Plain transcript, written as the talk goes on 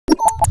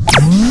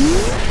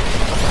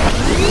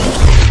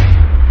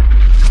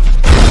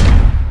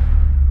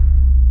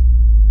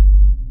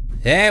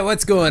Hey,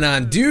 what's going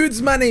on,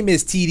 dudes? My name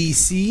is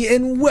TDC,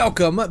 and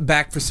welcome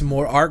back for some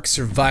more ARK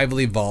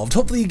Survival Evolved.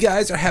 Hopefully you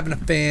guys are having a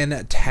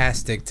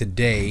fantastic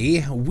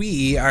today.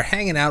 We are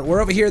hanging out. We're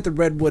over here at the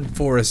Redwood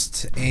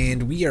Forest,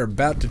 and we are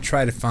about to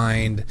try to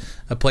find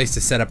a place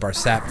to set up our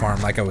sap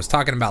farm like I was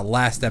talking about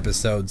last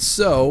episode.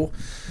 So,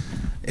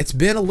 it's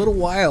been a little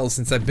while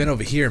since I've been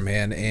over here,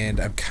 man, and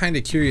I'm kind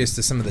of curious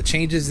to some of the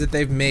changes that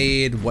they've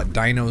made, what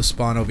dinos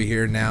spawn over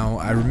here now.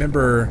 I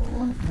remember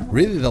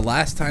really the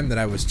last time that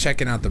I was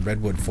checking out the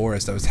Redwood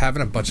Forest, I was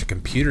having a bunch of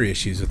computer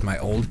issues with my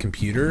old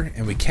computer,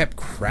 and we kept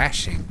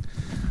crashing.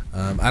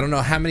 I don't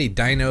know how many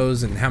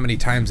dinos and how many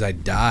times I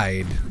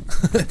died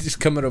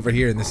just coming over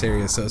here in this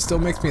area, so it still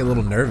makes me a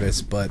little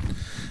nervous, but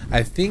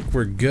I think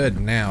we're good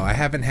now. I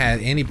haven't had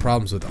any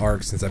problems with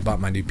ARK since I bought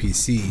my new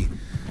PC.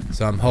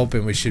 So I'm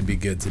hoping we should be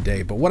good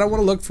today. But what I want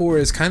to look for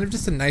is kind of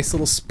just a nice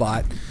little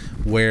spot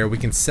where we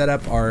can set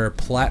up our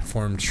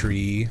platform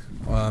tree.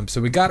 So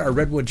we got our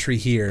redwood tree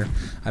here.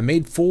 I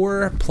made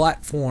 4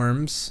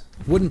 platforms,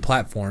 wooden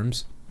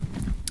platforms.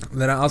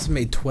 Then I also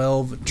made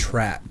 12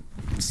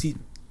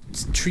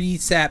 tree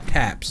sap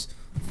taps.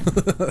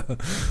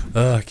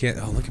 I can't.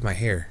 Oh, look at my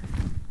hair.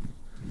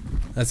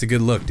 That's a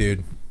good look,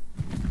 dude.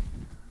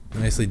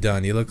 Nicely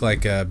done. You look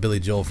like Billy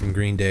Joel from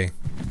Green Day,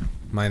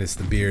 minus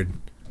the beard.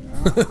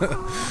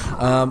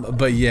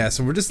 But yeah,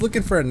 so we're just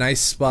looking for a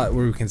nice spot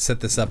where we can set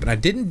this up, and I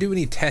didn't do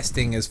any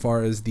testing as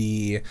far as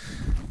the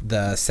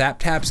sap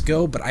taps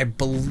go, but I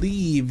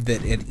believe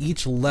that at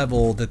each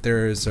level that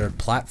there is a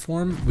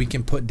platform, we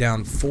can put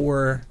down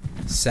 4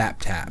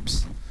 sap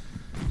taps.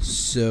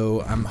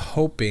 So I'm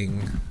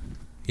hoping,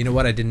 you know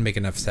what, I didn't make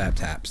enough sap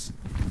taps.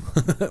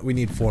 We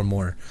need 4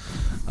 more.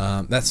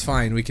 That's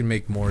fine, we can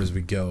make more as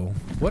we go.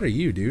 What are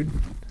you, dude?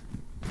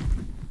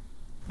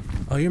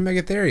 Oh, you're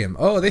Megatherium.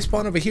 Oh, they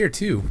spawn over here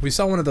too. We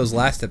saw one of those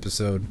last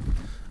episode.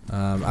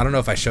 I don't know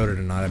if I showed it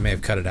or not. I may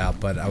have cut it out,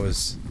 but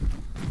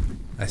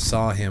I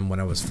saw him when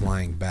I was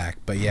flying back.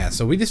 But yeah,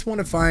 so we just want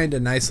to find a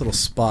nice little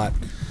spot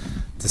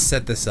to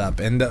set this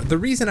up. And the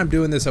reason I'm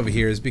doing this over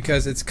here is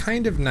because it's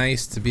kind of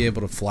nice to be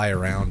able to fly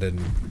around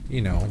and, you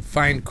know,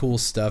 find cool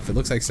stuff. It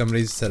looks like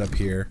somebody's set up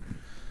here.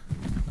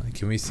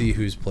 Can we see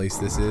whose place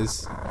this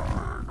is?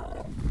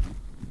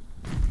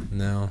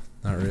 No,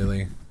 not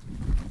really.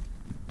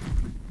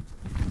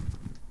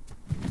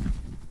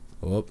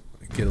 Whoop,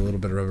 get a little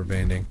bit of rubber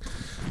banding.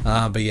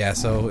 But yeah,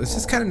 so it's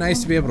just kind of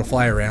nice to be able to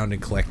fly around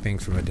and collect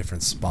things from a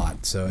different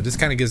spot. So it just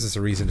kind of gives us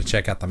a reason to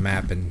check out the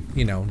map and,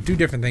 you know, do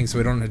different things so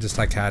we don't just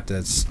like have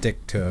to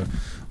stick to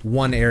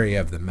one area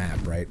of the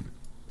map, right?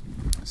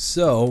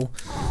 So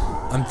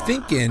I'm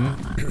thinking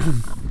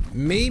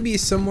maybe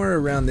somewhere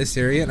around this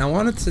area, and I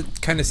wanted to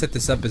kind of set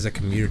this up as a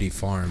community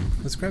farm.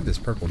 Let's grab this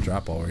purple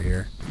drop while we're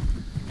here.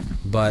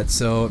 But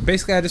so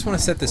basically I just want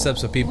to set this up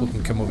so people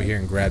can come over here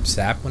and grab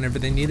sap whenever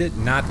they need it.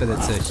 Not that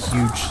it's a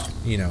huge,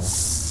 you know,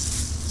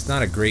 it's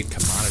not a great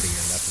commodity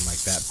or nothing like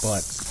that,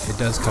 but it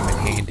does come in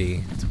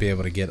handy to be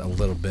able to get a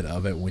little bit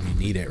of it when you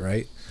need it,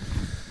 right?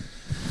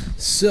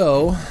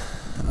 So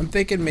I'm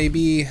thinking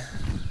maybe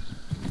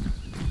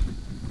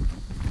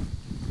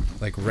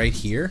like right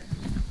here.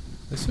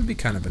 This would be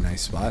kind of a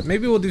nice spot.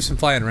 Maybe we'll do some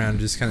flying around and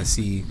just kind of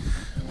see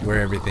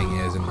where everything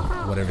is and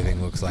what everything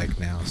looks like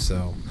now.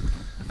 So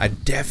I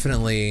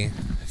definitely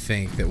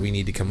think that we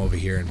need to come over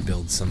here and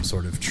build some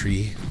sort of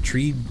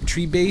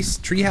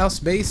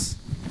treehouse base.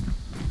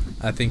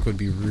 I think would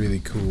be really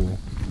cool,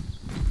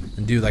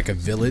 and do like a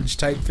village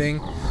type thing,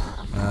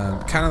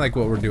 kind of like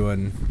what we're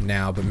doing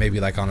now, but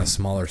maybe like on a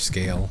smaller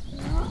scale.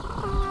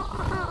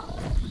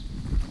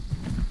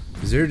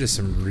 There are just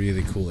some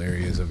really cool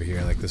areas over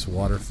here, like this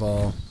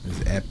waterfall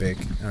is epic.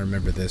 I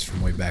remember this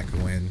from way back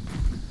when,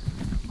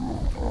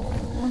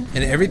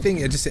 and everything.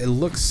 It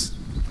looks.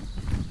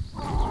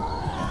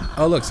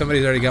 Oh look,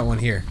 somebody's already got one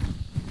here.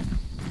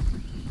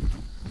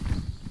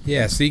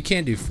 Yeah, so you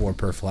can't do 4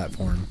 per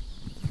platform.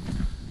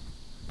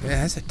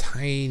 Yeah, that's a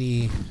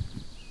tiny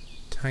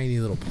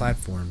little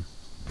platform.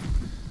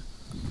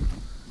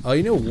 Oh,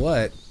 you know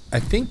what? I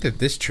think that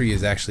this tree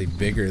is actually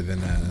bigger than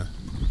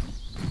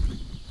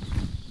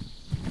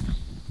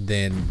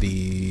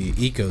the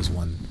Eco's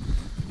one.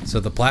 So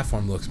the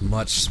platform looks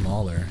much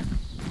smaller.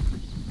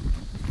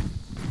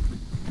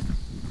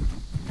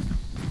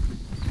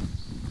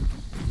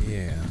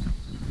 Yeah.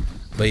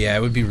 But yeah,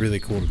 it would be really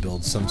cool to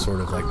build some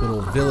sort of like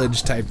little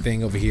village type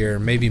thing over here.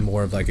 Maybe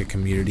more of like a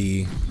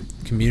community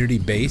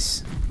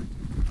base.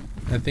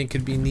 I think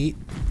could be neat.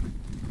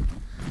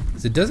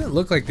 It doesn't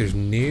look like there's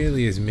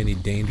nearly as many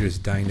dangerous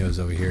dinos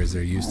over here as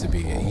there used to be.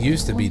 It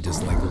used to be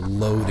just like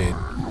loaded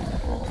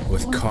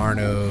with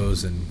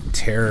carnos and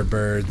terror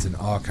birds and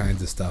all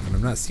kinds of stuff, and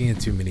I'm not seeing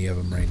too many of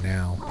them right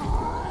now.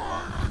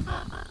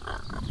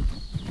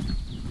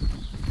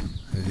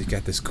 They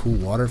got this cool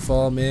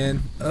waterfall,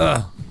 man.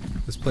 Ugh,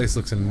 this place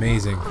looks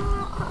amazing.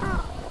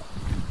 Oh,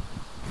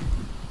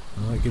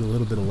 I get a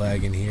little bit of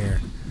lag in here.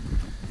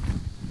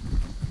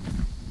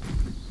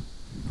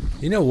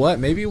 You know what?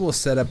 Maybe we'll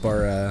set up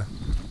our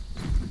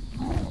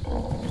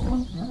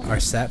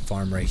sap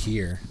farm right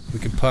here. We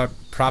could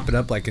prop it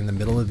up like in the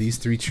middle of these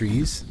 3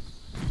 trees.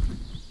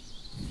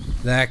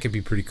 That could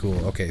be pretty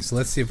cool. Okay, so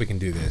let's see if we can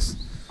do this.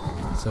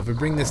 So if we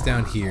bring this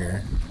down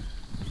here,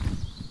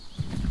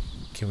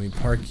 can we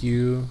park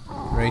you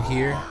right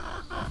here?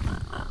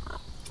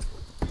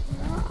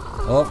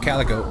 Oh,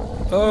 calico.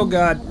 Oh,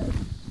 God.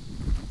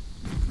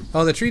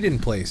 Oh, the tree didn't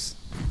place.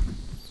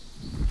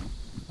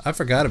 I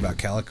forgot about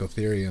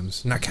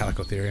calicotheriums. Not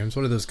calicotheriums.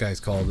 What are those guys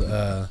called?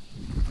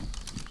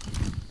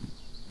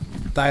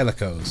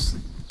 Thylicos.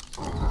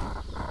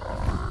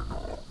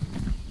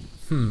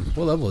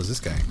 What level is this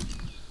guy?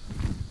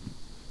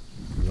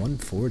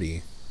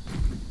 140.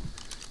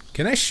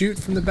 Can I shoot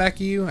from the back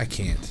of you? I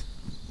can't.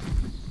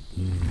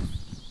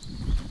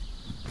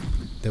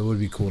 That would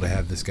be cool to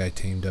have this guy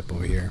tamed up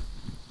over here.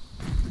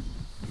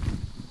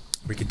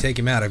 We could take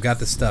him out. I've got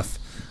the stuff.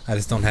 I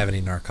just don't have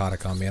any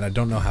narcotic on me, and I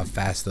don't know how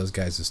fast those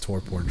guys'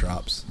 torpor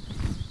drops.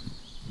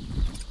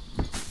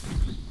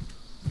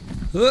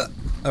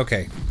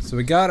 Okay, so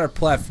we got our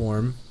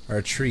platform,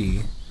 our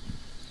tree.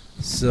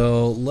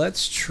 So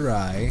let's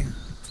try.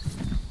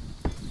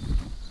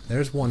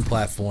 There's 1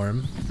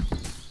 platform,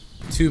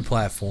 2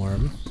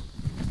 platform,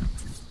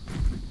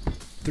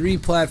 3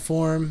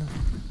 platform,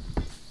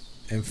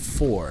 and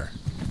 4.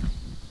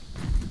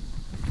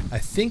 I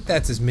think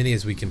that's as many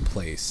as we can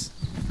place.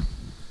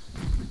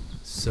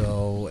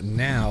 So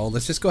now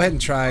let's just go ahead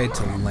and try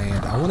to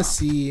land. I want to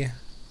see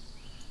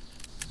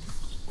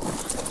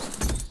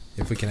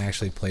if we can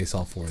actually place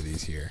all 4 of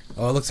these here.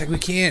 Oh, it looks like we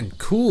can.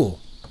 Cool.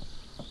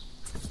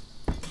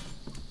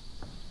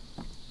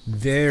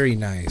 Very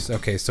nice.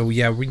 Okay, so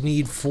yeah, we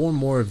need 4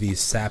 more of these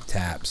sap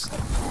taps.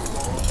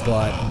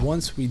 But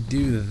once we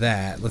do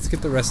that, let's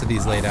get the rest of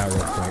these laid out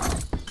real quick.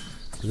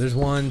 So there's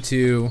 1,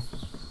 2,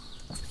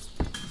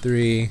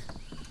 3,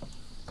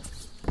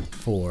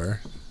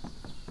 4.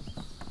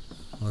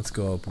 Let's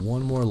go up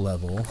 1 more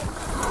level.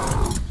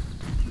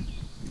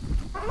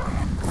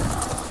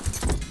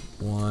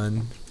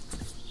 1,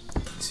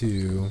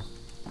 2,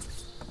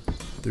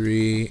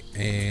 3,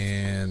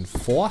 and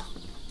 4.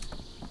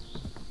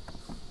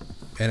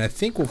 And I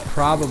think we'll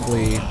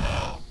probably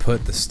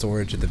put the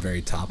storage at the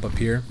very top up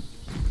here.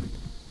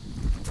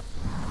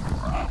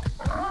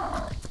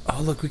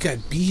 Oh, look, we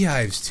got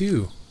beehives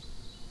too.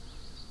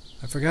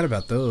 I forgot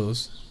about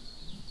those.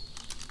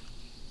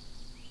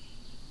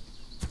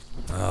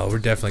 Oh, we're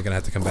definitely gonna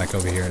have to come back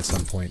over here at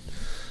some point.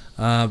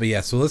 But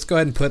yeah, so let's go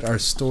ahead and put our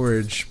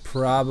storage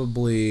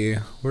probably.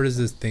 Where does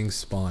this thing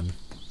spawn?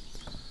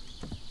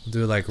 We'll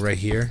do it like right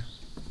here.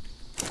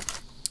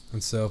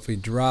 And so if we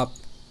drop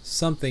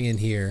something in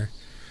here,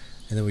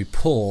 and then we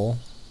pull,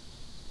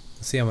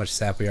 let's see how much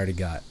sap we already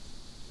got.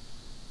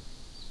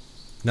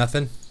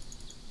 Nothing?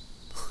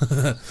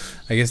 I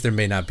guess there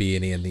may not be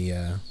any in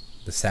the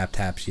sap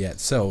taps yet.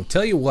 So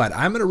tell you what,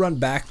 I'm gonna run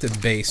back to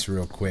base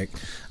real quick.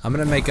 I'm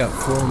gonna make up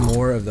 4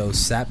 more of those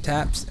sap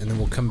taps, and then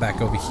we'll come back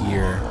over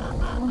here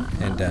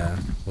and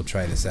we'll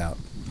try this out.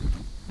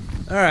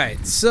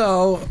 Alright,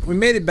 so we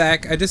made it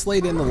back. I just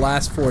laid in the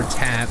last 4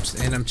 taps,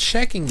 and I'm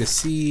checking to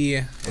see.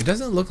 It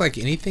doesn't look like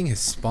anything has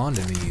spawned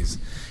in these.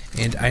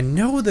 And I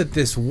know that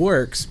this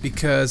works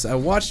because I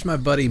watched my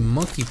buddy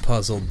Monkey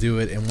Puzzle do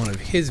it in one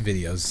of his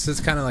videos. This is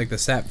kind of like the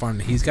sap farm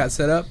that he's got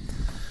set up.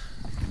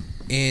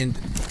 And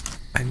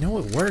I know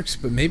it works,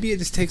 but maybe it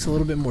just takes a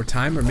little bit more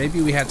time, or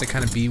maybe we have to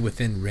kind of be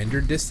within render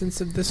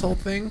distance of this whole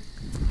thing.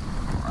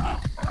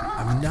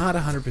 I'm not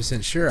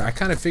 100% sure. I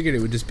kind of figured it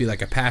would just be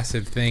like a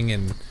passive thing,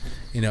 and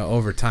you know,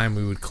 over time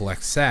we would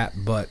collect sap,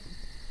 but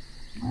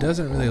it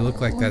doesn't really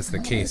look like that's the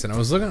case. And I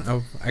was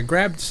looking, I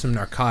grabbed some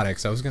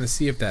narcotics. I was going to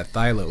see if that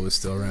thylo was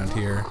still around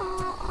here,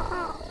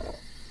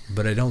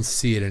 but I don't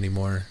see it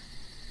anymore.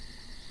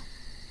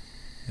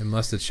 It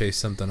must have chased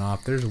something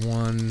off. There's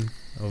one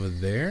over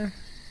there.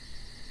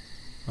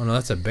 Oh no,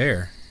 that's a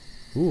bear.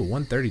 Ooh,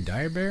 130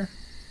 dire bear?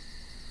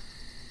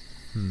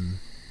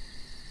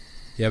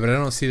 Yeah, but I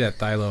don't see that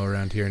thylo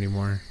around here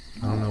anymore.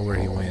 I don't know where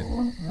he went.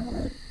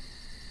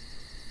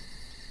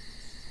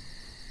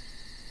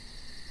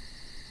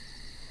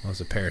 Oh, it's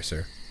a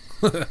parasaur.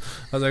 I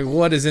was like,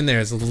 what is in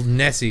there? It's a little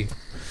Nessie.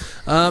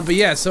 But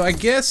yeah, so I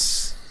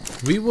guess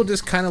we will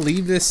just kind of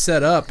leave this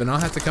set up, and I'll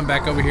have to come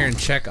back over here and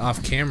check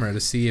off camera to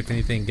see if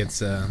anything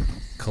gets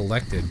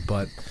collected.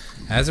 But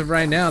as of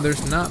right now,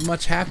 there's not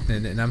much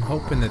happening, and I'm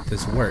hoping that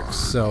this works.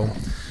 So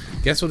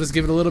guess we'll just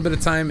give it a little bit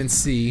of time and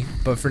see.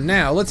 But for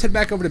now, let's head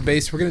back over to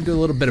base. We're going to do a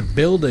little bit of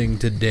building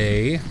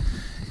today,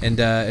 and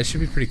it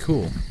should be pretty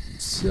cool.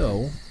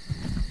 So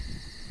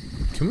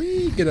can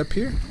we get up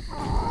here?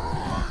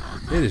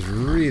 It is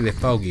really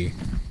foggy.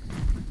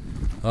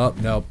 Oh,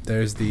 nope,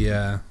 there's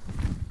the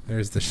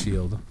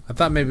shield. I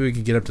thought maybe we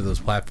could get up to those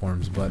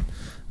platforms, but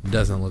it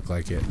doesn't look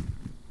like it.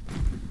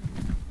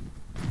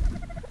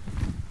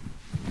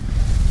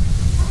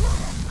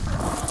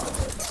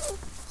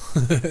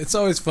 It's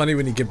always funny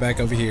when you get back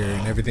over here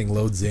and everything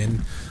loads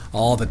in.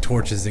 All the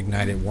torches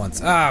ignite at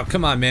once. Oh,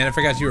 come on, man. I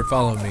forgot you were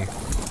following me.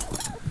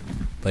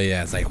 But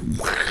yeah, it's like,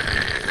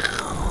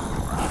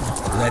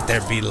 let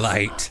there be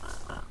light.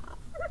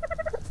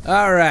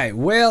 Alright,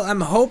 well,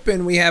 I'm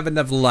hoping we have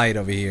enough light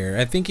over here.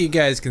 I think you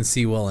guys can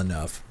see well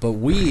enough. But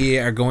we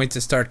are going to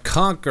start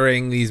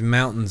conquering these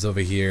mountains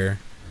over here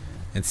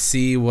and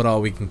see what all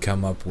we can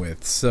come up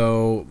with.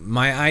 So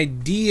my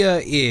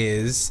idea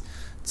is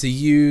to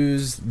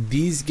use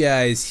these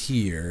guys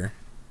here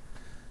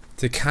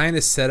to kind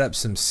of set up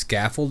some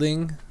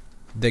scaffolding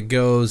that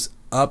goes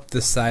up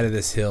the side of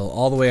this hill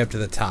all the way up to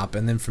the top,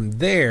 and then from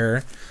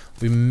there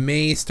we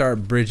may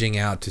start bridging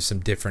out to some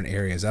different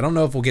areas. I don't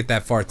know if we'll get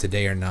that far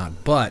today or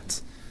not, but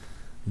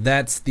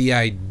that's the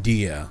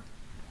idea.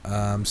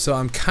 So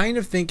I'm kind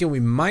of thinking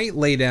we might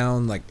lay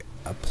down like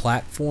a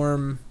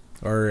platform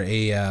or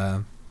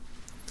a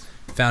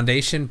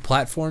foundation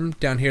platform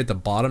down here at the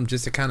bottom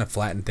just to kind of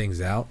flatten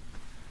things out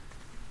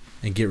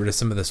and get rid of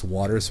some of this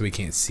water so we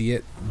can't see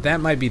it.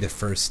 That might be the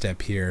first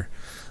step here.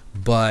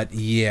 But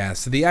yeah,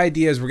 so the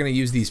idea is we're going to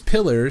use these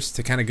pillars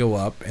to kind of go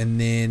up, and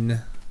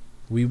then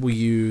we will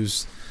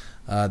use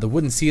the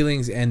wooden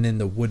ceilings and then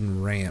the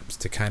wooden ramps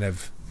to kind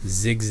of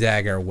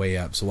zigzag our way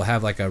up. So we'll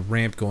have like a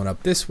ramp going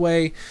up this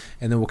way,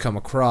 and then we'll come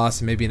across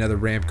and maybe another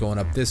ramp going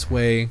up this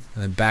way,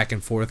 and then back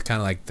and forth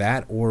kind of like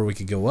that. Or we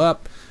could go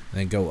up and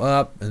then go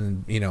up,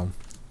 and you know,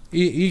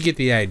 you get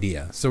the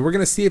idea. So we're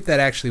gonna see if that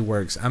actually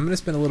works. I'm gonna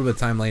spend a little bit of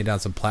time laying down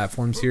some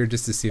platforms here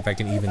just to see if I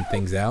can even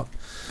things out.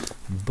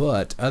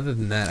 But other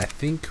than that, I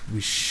think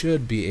we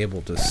should be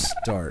able to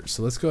start.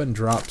 So let's go ahead and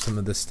drop some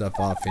of this stuff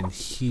off in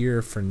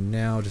here for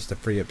now just to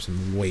free up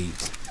some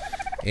weight.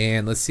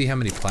 And let's see how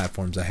many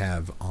platforms I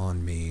have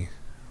on me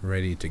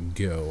ready to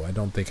go. I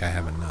don't think I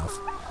have enough.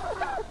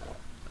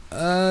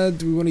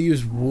 Do we want to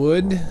use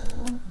wood?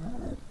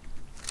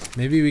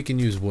 Maybe we can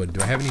use wood.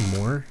 Do I have any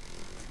more?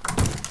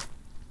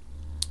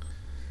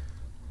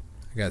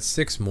 I got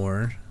 6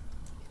 more.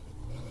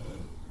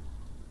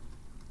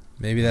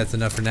 Maybe that's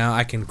enough for now.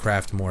 I can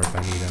craft more if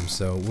I need them,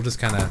 so we'll just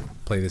kind of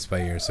play this by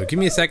ear. So give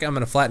me a second. I'm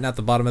going to flatten out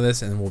the bottom of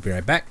this and we'll be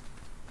right back.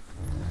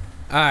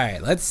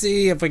 Alright, let's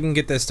see if we can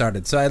get this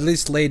started. So I at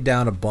least laid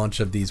down a bunch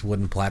of these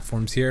wooden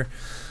platforms here.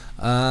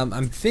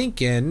 I'm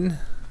thinking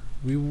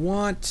we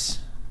want...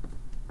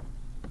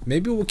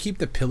 Maybe we'll keep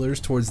the pillars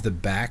towards the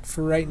back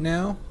for right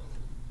now.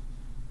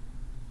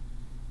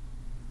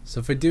 So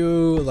if we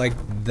do like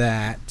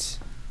that...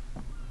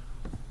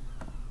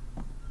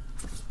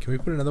 Can we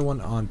put another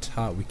one on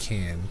top? We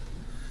can.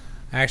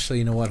 Actually,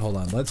 you know what? Hold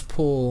on. Let's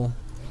pull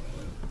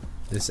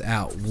this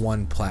out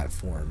one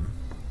platform.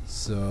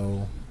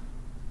 So...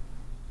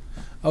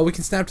 Oh, we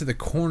can snap to the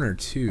corner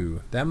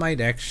too. That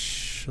might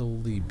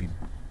actually be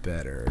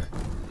better.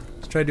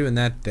 Let's try doing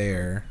that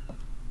there.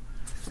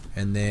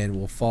 And then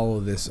we'll follow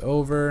this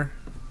over.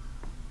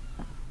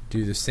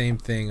 Do the same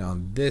thing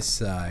on this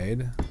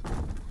side.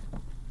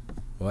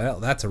 Well,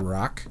 that's a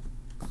rock.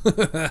 We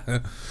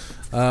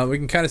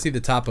can kind of see the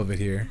top of it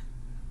here.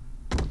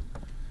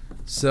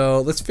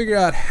 So let's figure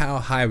out how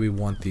high we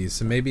want these.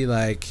 So maybe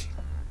like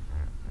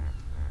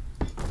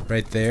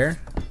right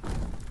there.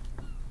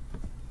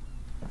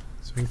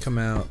 So we can come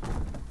out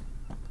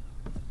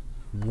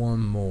one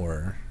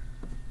more.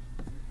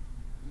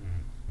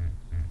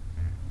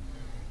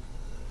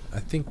 I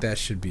think that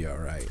should be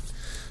alright.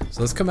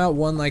 So let's come out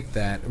one like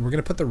that. We're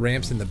going to put the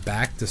ramps in the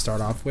back to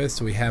start off with,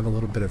 so we have a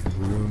little bit of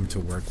room to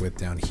work with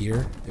down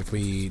here if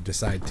we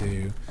decide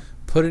to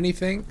put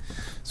anything.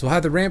 So we'll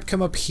have the ramp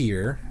come up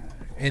here,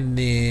 and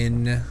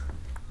then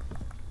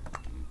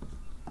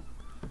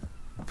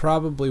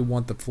probably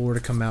want the floor to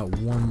come out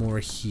one more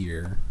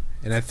here.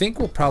 And I think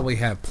we'll probably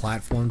have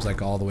platforms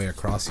like all the way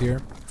across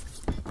here.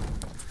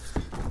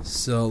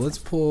 So let's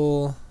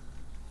pull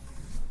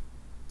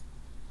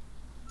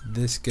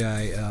this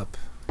guy up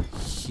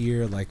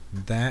here like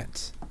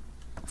that.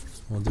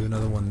 We'll do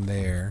another one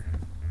there.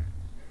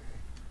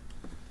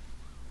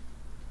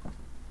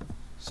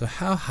 So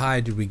how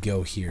high did we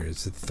go here?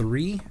 Is it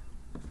 3?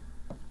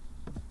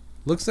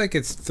 Looks like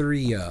it's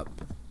 3 up.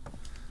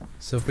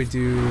 So if we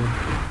do,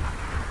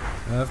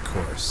 of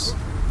course.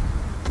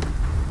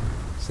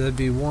 So that'd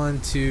be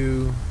 1,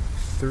 2,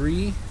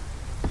 3.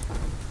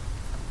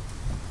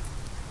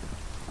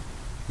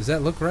 Does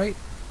that look right?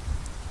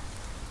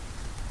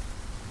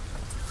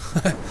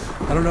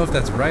 I don't know if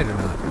that's right or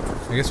not.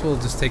 I guess we'll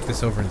just take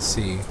this over and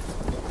see.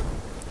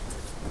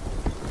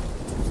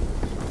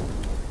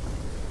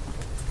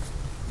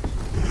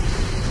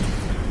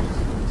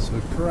 So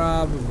we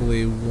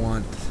probably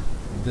want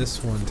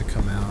this one to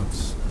come out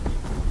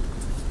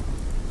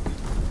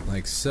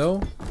like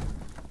so.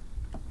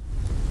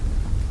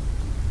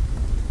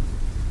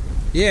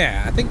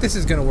 Yeah, I think this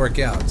is gonna work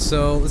out.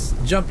 So let's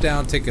jump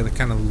down, take a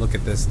kind of look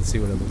at this and see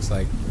what it looks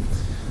like.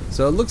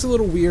 So it looks a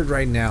little weird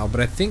right now,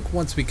 but I think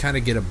once we kind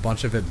of get a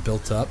bunch of it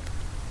built up,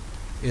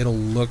 it'll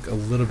look a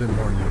little bit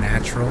more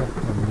natural,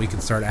 and we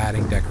can start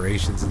adding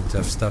decorations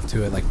and stuff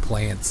to it, like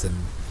plants and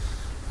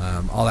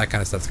all that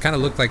kind of stuff. It kind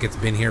of looked like it's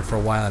been here for a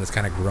while and it's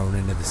kind of grown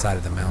into the side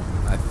of the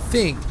mountain, I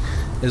think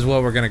is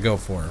what we're going to go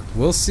for.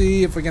 We'll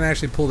see if we can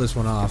actually pull this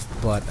one off,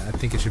 but I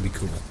think it should be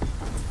cool.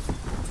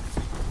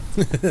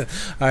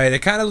 Alright, it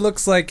kind of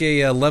looks like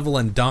a level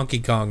in Donkey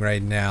Kong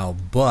right now,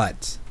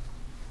 but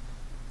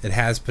It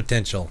has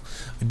potential.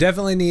 We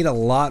definitely need a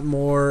lot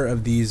more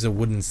of these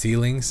wooden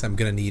ceilings. I'm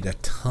gonna need a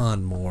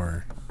ton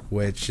more,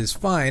 which is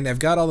fine. I've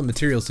got all the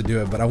materials to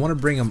do it, but I want to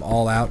bring them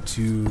all out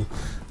to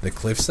the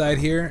cliffside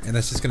here, and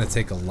that's just gonna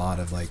take a lot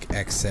of like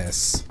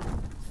excess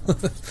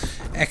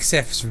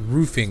excess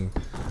roofing,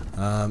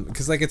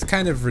 because like it's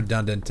kind of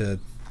redundant to,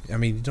 I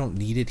mean, you don't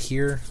need it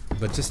here,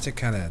 but just to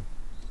kind of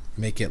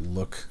make it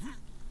look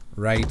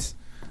right,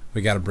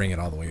 we got to bring it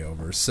all the way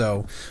over.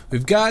 So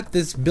we've got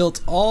this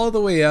built all the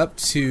way up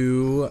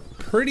to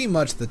pretty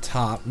much the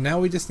top. Now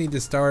we just need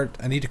to start,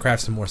 I need to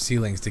craft some more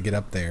ceilings to get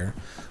up there.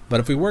 But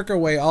if we work our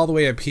way all the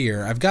way up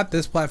here, I've got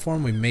this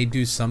platform we may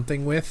do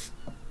something with.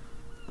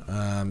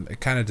 It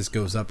kind of just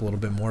goes up a little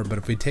bit more, but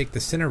if we take the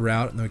center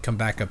route and then we come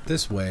back up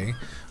this way,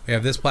 we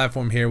have this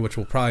platform here which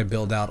will probably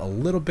build out a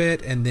little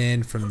bit, and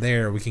then from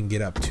there we can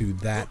get up to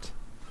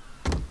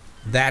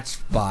that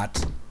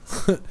spot.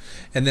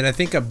 And then I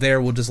think up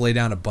there we'll just lay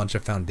down a bunch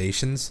of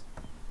foundations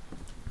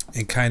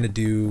and kind of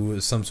do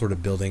some sort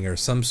of building or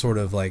some sort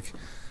of like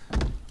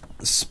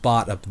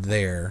spot up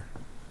there,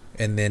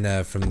 and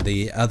then from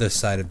the other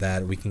side of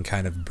that we can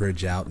kind of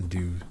bridge out and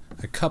do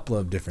a couple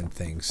of different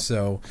things.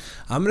 So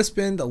I'm gonna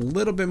spend a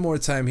little bit more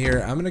time here.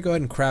 I'm gonna go ahead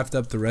and craft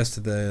up the rest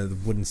of the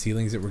wooden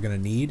ceilings that we're gonna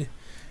need,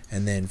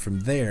 and then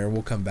from there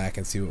we'll come back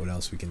and see what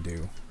else we can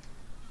do.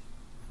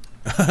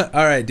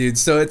 Alright dude,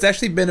 so it's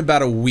actually been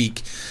about a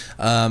week.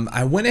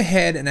 I went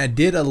ahead and I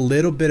did a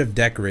little bit of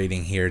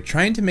decorating here,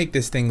 trying to make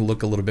this thing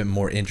look a little bit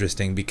more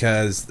interesting,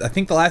 because I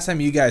think the last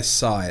time you guys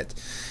saw it,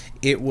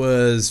 it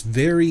was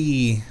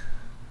very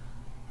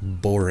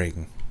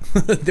boring.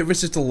 There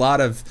was just a lot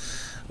of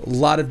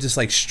just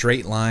like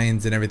straight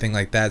lines and everything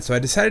like that. So I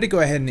decided to go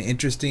ahead and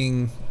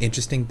interesting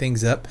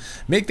things up,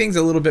 make things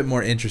a little bit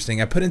more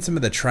interesting. I put in some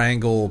of the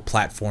triangle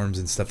platforms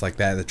and stuff like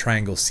that, the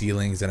triangle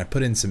ceilings, and I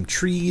put in some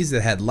trees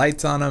that had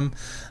lights on them,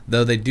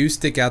 though they do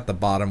stick out the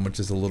bottom, which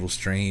is a little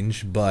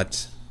strange,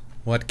 but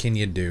what can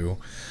you do?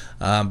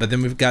 But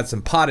then we've got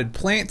some potted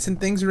plants and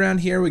things around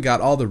here. We got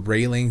all the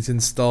railings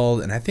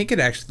installed, and I think it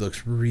actually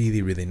looks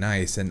really, really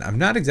nice. And I'm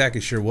not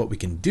exactly sure what we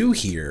can do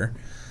here,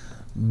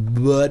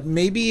 but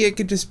maybe it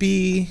could just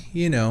be,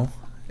 you know,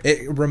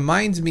 it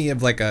reminds me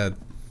of like an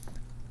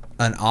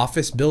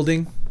office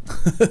building.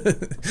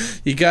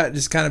 You got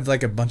just kind of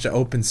like a bunch of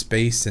open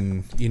space,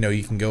 and you know,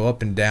 you can go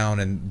up and down,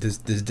 and this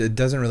it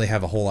doesn't really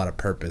have a whole lot of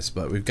purpose.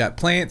 But we've got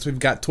plants, we've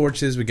got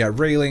torches, we've got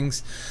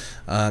railings.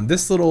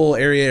 This little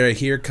area right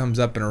here comes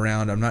up and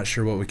around. I'm not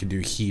sure what we could do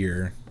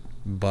here,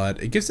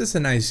 but it gives us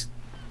a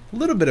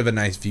little bit of a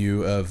nice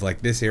view of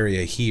like this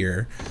area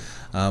here.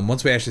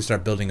 Once we actually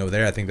start building over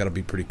there, I think that'll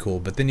be pretty cool.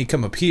 But then you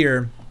come up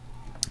here.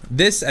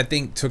 This I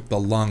think took the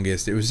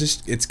longest. It was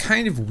just, it's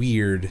kind of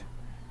weird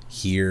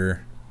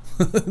here.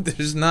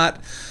 There's not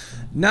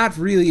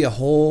really a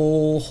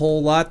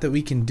whole lot that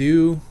we can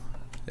do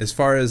as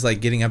far as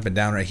like getting up and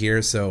down right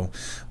here. So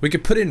we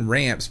could put in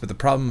ramps, but the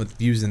problem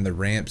with using the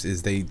ramps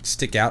is they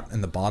stick out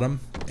in the bottom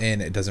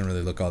and it doesn't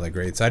really look all that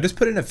great. So I just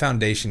put in a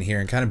foundation here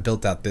and kind of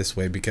built out this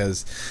way,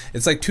 because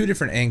it's like two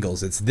different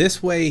angles. It's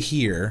this way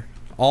here,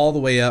 all the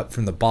way up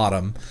from the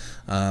bottom,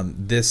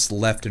 this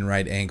left and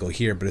right angle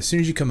here, but as soon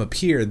as you come up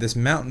here, this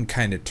mountain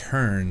kind of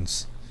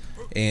turns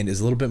and is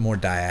a little bit more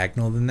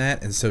diagonal than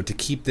that. And so to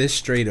keep this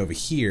straight over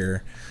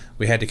here,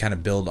 we had to kind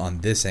of build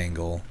on this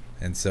angle,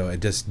 and so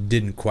it just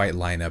didn't quite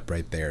line up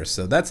right there.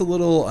 So that's a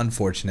little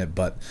unfortunate,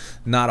 but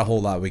not a whole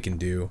lot we can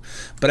do.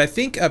 But I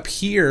think up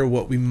here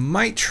what we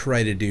might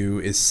try to do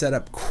is set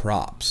up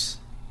crops.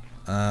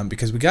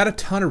 Because we got a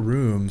ton of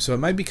room, so it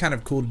might be kind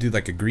of cool to do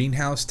like a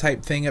greenhouse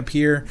type thing up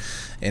here.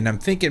 And I'm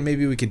thinking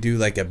maybe we could do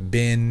like a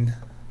bin,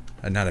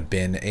 not a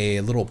bin, a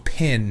little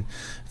pin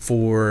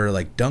for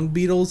like dung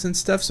beetles and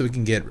stuff, so we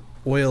can get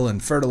oil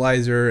and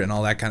fertilizer and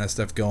all that kind of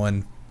stuff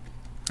going.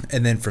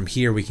 And then from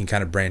here we can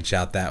kind of branch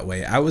out that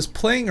way. I was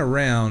playing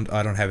around. Oh,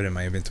 I don't have it in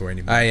my inventory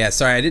anymore. Yeah,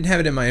 sorry, I didn't have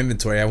it in my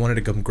inventory. I wanted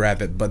to come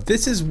grab it, but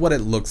this is what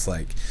it looks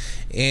like.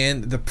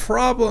 And the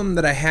problem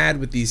that I had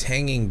with these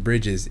hanging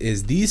bridges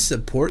is these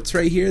supports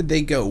right here,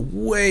 they go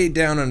way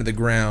down under the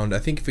ground. I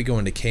think if we go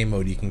into K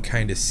mode, you can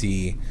kind of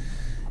see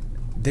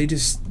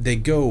they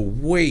go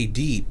way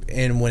deep.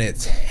 And when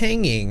it's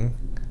hanging,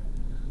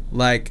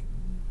 like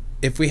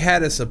if we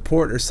had a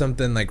support or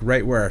something like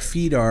right where our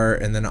feet are,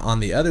 and then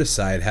on the other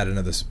side had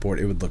another support,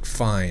 it would look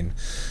fine.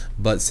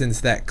 But since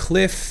that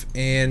cliff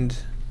and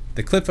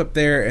the cliff up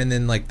there and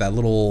then like that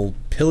little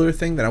pillar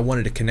thing that I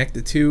wanted to connect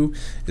it to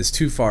is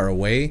too far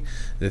away,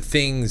 the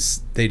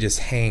things, they just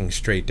hang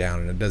straight down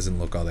and it doesn't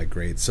look all that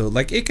great. So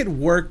like it could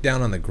work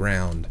down on the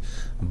ground,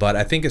 but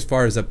I think as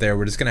far as up there,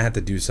 we're just gonna have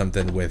to do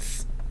something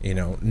with, you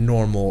know,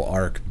 normal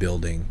ARK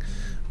building.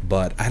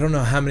 But I don't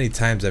know how many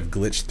times I've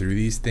glitched through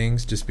these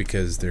things just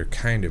because they're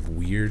kind of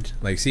weird.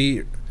 Like,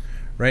 see,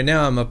 right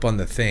now I'm up on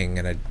the thing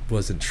and I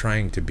wasn't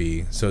trying to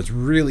be, so it's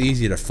really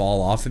easy to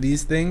fall off of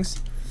these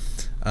things.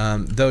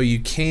 Though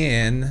you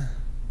can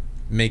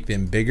make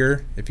them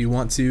bigger if you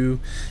want to.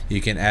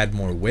 You can add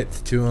more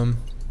width to them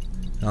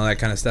and all that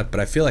kind of stuff, but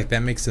I feel like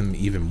that makes them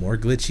even more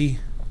glitchy.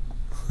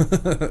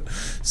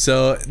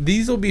 So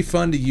these will be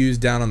fun to use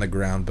down on the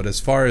ground, but as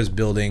far as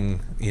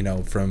building, you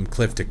know, from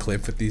cliff to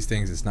cliff with these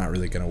things, it's not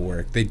really going to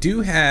work. They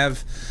do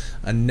have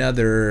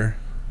another,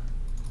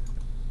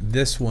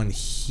 this one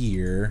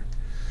here.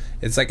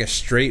 It's like a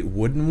straight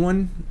wooden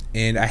one,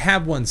 and I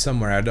have one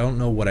somewhere. I don't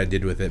know what I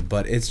did with it,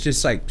 but it's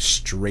just like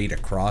straight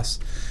across,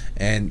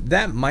 and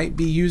that might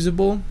be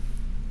usable,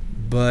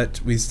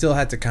 but we still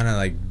have to kind of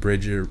like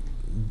bridge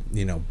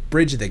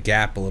the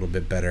gap a little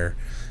bit better.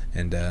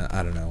 And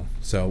I don't know,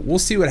 so we'll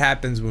see what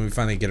happens when we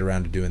finally get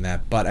around to doing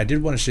that. But I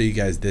did want to show you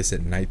guys this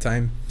at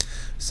nighttime.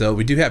 So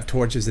we do have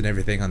torches and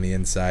everything on the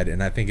inside,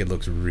 and I think it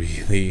looks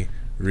really,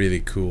 really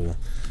cool.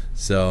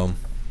 So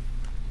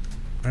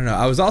I don't know,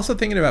 I was also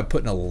thinking about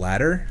putting a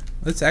ladder.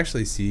 Let's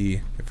actually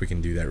see if we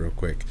can do that real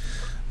quick.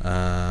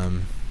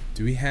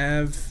 Do we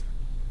have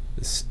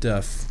the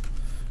stuff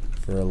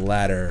for a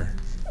ladder?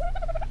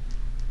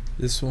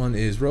 This one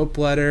is rope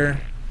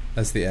ladder.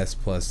 That's the S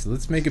plus. So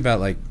let's make about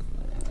like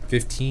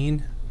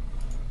 15.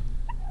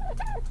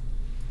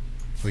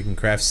 We can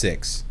craft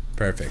 6.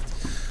 Perfect.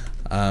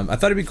 I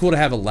thought it'd be cool to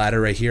have a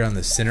ladder right here on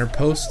the center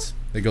post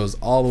that goes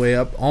all the way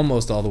up,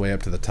 almost all the way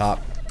up to the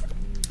top.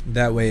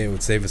 That way it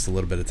would save us a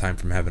little bit of time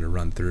from having to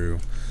run through.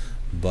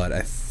 But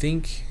I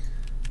think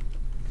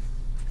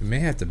we may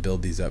have to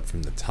build these up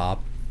from the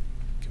top.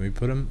 Can we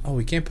put them? Oh,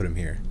 we can't put them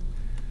here.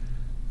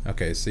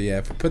 Okay, so yeah,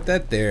 if we put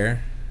that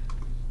there.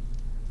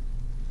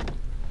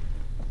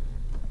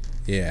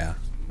 Yeah.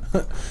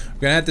 We're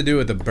gonna have to do it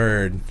with a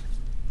bird,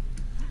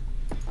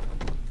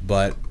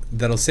 but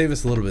that'll save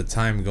us a little bit of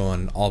time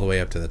going all the way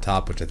up to the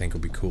top, which I think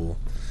will be cool.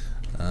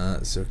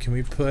 So can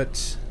we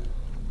put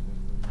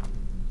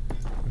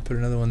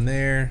another one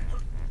there,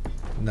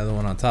 another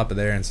one on top of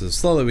there, and so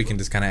slowly we can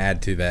just kind of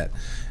add to that,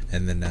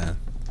 and then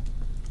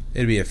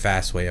it'd be a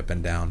fast way up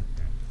and down.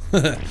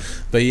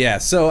 But yeah,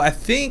 so I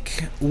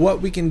think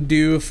what we can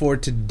do for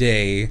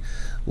today,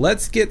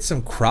 let's get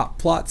some crop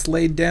plots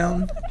laid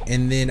down,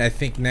 and then I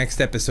think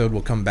next episode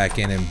we'll come back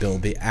in and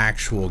build the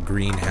actual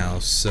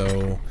greenhouse.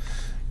 So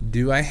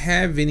do I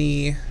have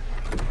any,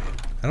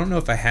 I don't know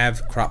if I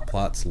have crop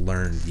plots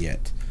learned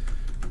yet.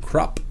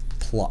 Crop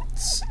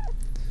plots.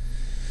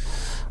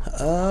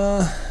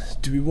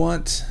 Do we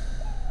want,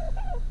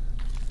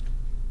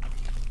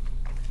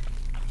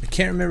 I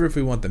can't remember if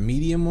we want the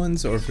medium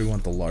ones or if we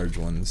want the large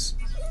ones.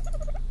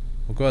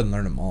 We'll go ahead and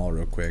learn them all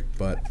real quick,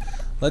 but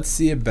let's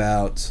see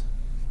about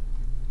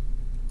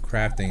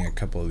crafting a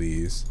couple of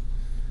these.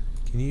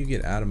 Can you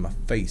get out of my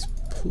face,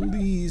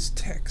 please?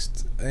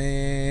 Text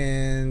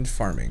and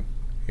farming.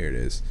 Here it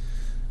is.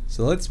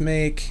 So let's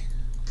make,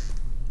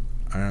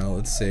 I don't know,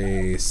 let's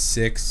say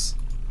 6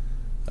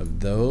 of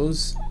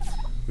those.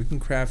 We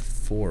can craft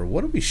 4.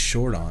 What are we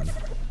short on?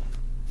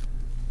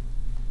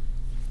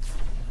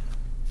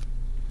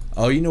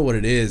 Oh, you know what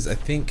it is? I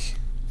think,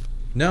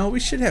 no, we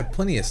should have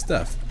plenty of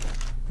stuff.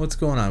 What's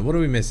going on? What are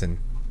we missing?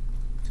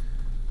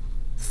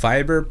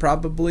 Fiber,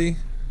 probably.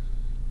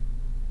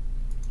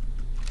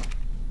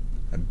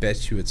 I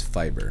bet you it's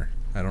fiber.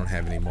 I don't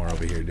have any more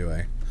over here, do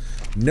I?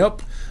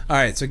 Nope.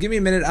 Alright, so give me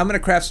a minute. I'm going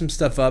to craft some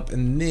stuff up,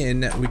 and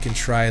then we can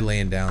try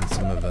laying down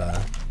some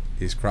of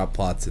these crop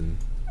plots and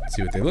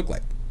see what they look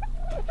like.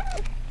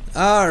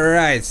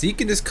 Alright, so you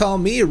can just call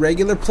me a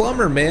regular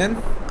plumber,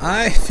 man.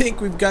 I think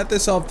we've got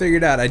this all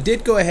figured out. I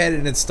did go ahead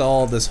and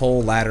install this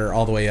whole ladder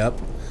all the way up,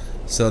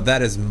 so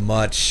that is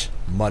much,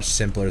 much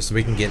simpler, so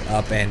we can get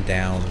up and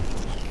down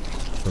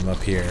from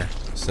up here.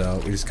 So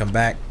we just come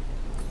back.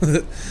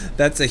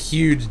 That's a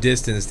huge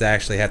distance to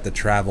actually have to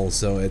travel,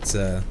 so it's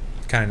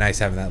kind of nice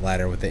having that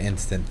ladder with the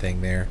instant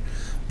thing there.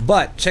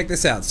 But check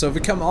this out. So if we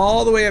come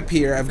all the way up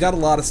here, I've got a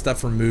lot of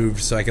stuff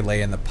removed so I can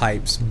lay in the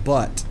pipes,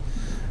 but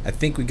I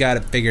think we got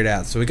it figured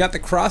out. So we got the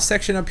cross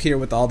section up here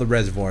with all the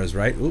reservoirs,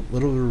 right? Oop,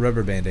 little bit of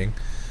rubber banding.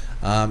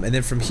 And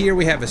then from here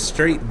we have a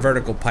straight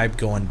vertical pipe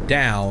going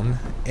down,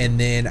 and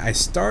then I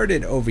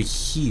started over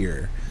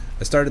here.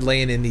 I started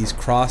laying in these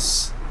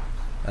cross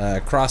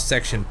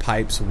section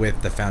pipes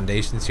with the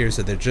foundations here,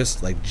 so they're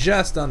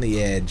just on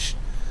the edge.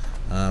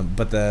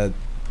 But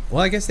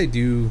well, I guess they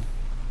do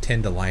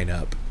tend to line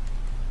up,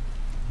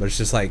 but it's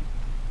just like,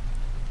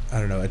 I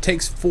don't know, it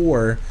takes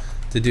 4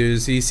 to do.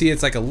 So you see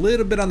it's like a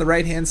little bit on the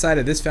right hand side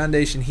of this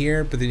foundation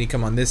here, but then you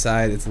come on this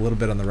side, it's a little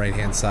bit on the right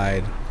hand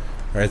side,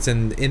 or it's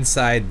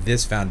inside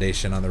this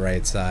foundation on the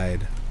right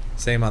side.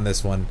 Same on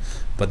this one,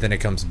 but then it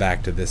comes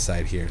back to this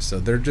side here. So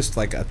they're just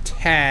like a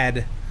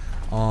tad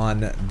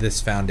on this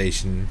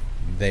foundation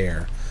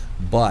there,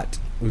 but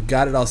we've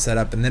got it all set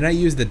up. And then I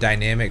use the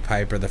dynamic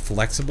pipe or the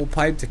flexible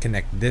pipe to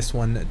connect this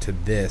one to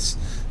this.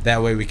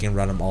 That way we can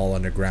run them all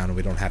underground and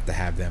we don't have to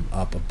have them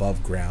up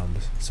above ground,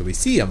 so we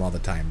see them all the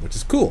time, which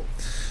is cool.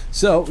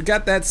 So we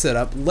got that set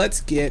up. Let's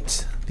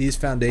get these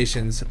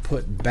foundations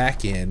put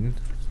back in.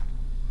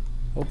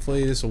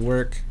 Hopefully this will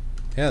work.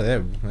 Yeah,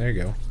 there you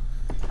go.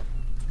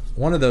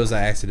 One of those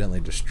I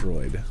accidentally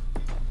destroyed,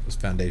 those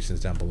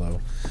foundations down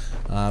below.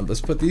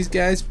 Let's put these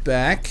guys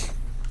back,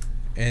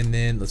 and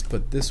then let's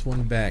put this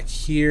one back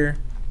here,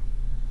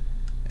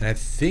 and I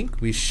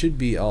think we should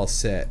be all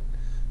set.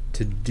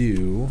 to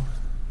do...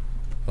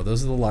 Well,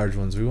 those are the large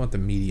ones. We want the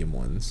medium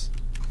ones.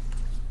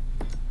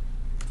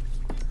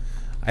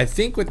 I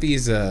think with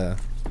these, I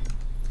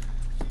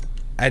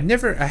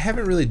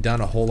haven't really done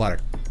a whole lot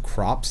of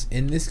crops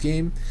in this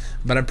game,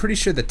 but I'm pretty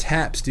sure the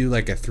taps do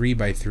like a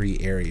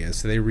 3x3 area.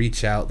 So they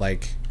reach out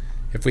like,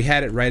 if we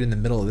had it right in the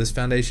middle of this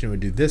foundation, it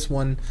would do this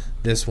one,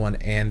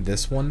 and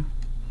this one.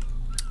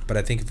 But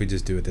I think if we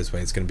just do it this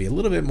way, it's going to be a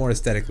little bit more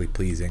aesthetically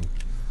pleasing.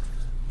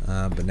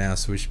 But now,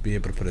 so we should be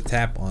able to put a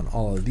tap on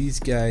all of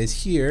these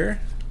guys here.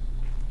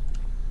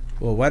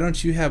 Well, why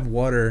don't you have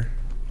water?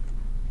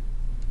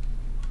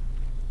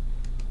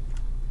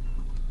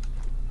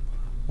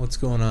 What's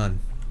going on?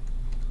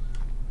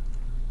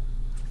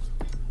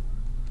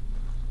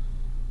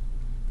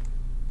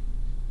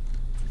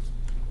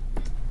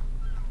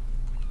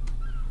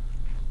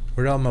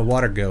 Where'd all my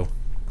water go?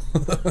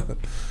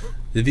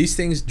 Do these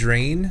things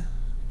drain?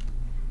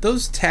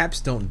 Those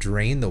taps don't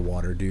drain the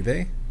water, do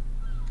they?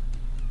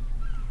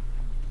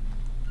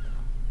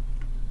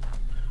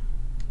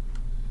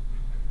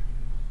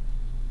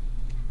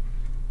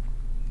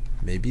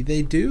 Maybe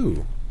they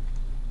do.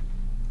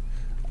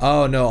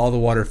 Oh no, all the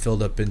water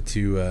filled up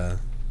into,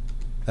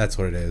 that's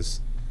what it is.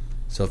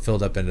 So it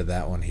filled up into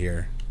that one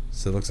here.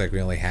 So it looks like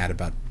we only had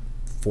about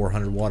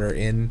 400 water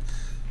in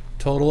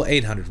total,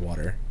 800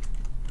 water.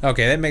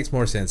 Okay, that makes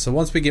more sense. So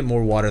once we get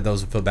more water,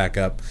 those will fill back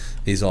up.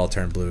 These all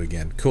turn blue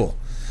again. Cool.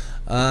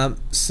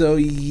 So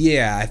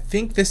yeah, I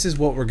think this is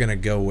what we're gonna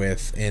go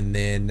with, and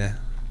then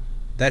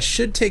that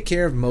should take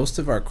care of most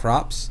of our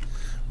crops.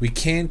 We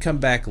can come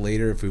back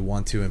later if we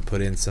want to and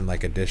put in some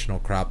like additional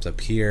crops up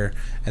here,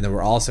 and then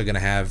we're also gonna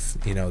have,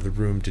 you know, the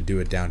room to do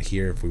it down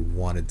here if we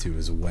wanted to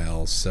as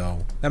well.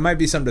 So that might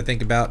be something to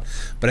think about,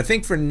 but I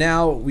think for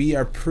now we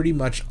are pretty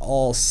much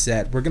all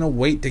set. We're gonna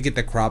wait to get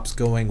the crops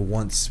going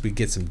once we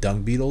get some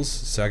dung beetles.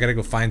 So I gotta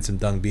go find some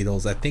dung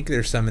beetles. I think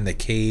there's some in the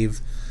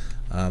cave,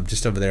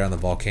 just over there on the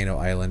volcano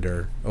island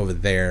or over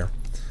there.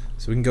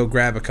 So we can go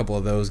grab a couple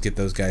of those, get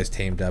those guys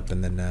tamed up,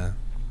 and then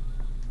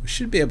we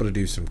should be able to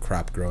do some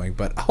crop growing.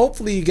 But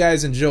hopefully you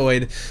guys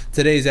enjoyed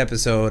today's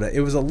episode.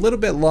 It was a little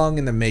bit long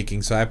in the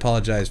making, so I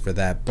apologize for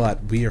that,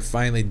 but we are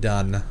finally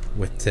done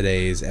with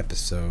today's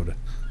episode.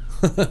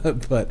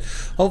 But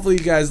hopefully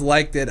you guys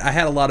liked it. I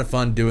had a lot of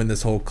fun doing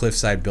this whole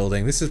cliffside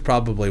building. This is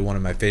probably one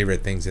of my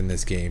favorite things in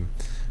this game,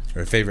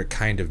 or a favorite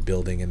kind of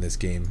building in this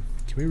game.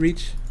 Can we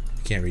reach?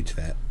 We can't reach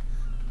that.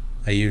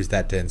 I used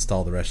that to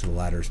install the rest of the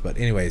ladders. But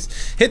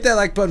anyways, hit that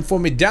like button for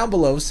me down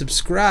below.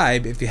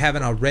 Subscribe if you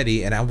haven't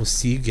already, and I will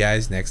see you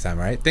guys next time.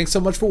 All right, thanks so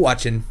much for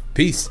watching.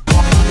 Peace.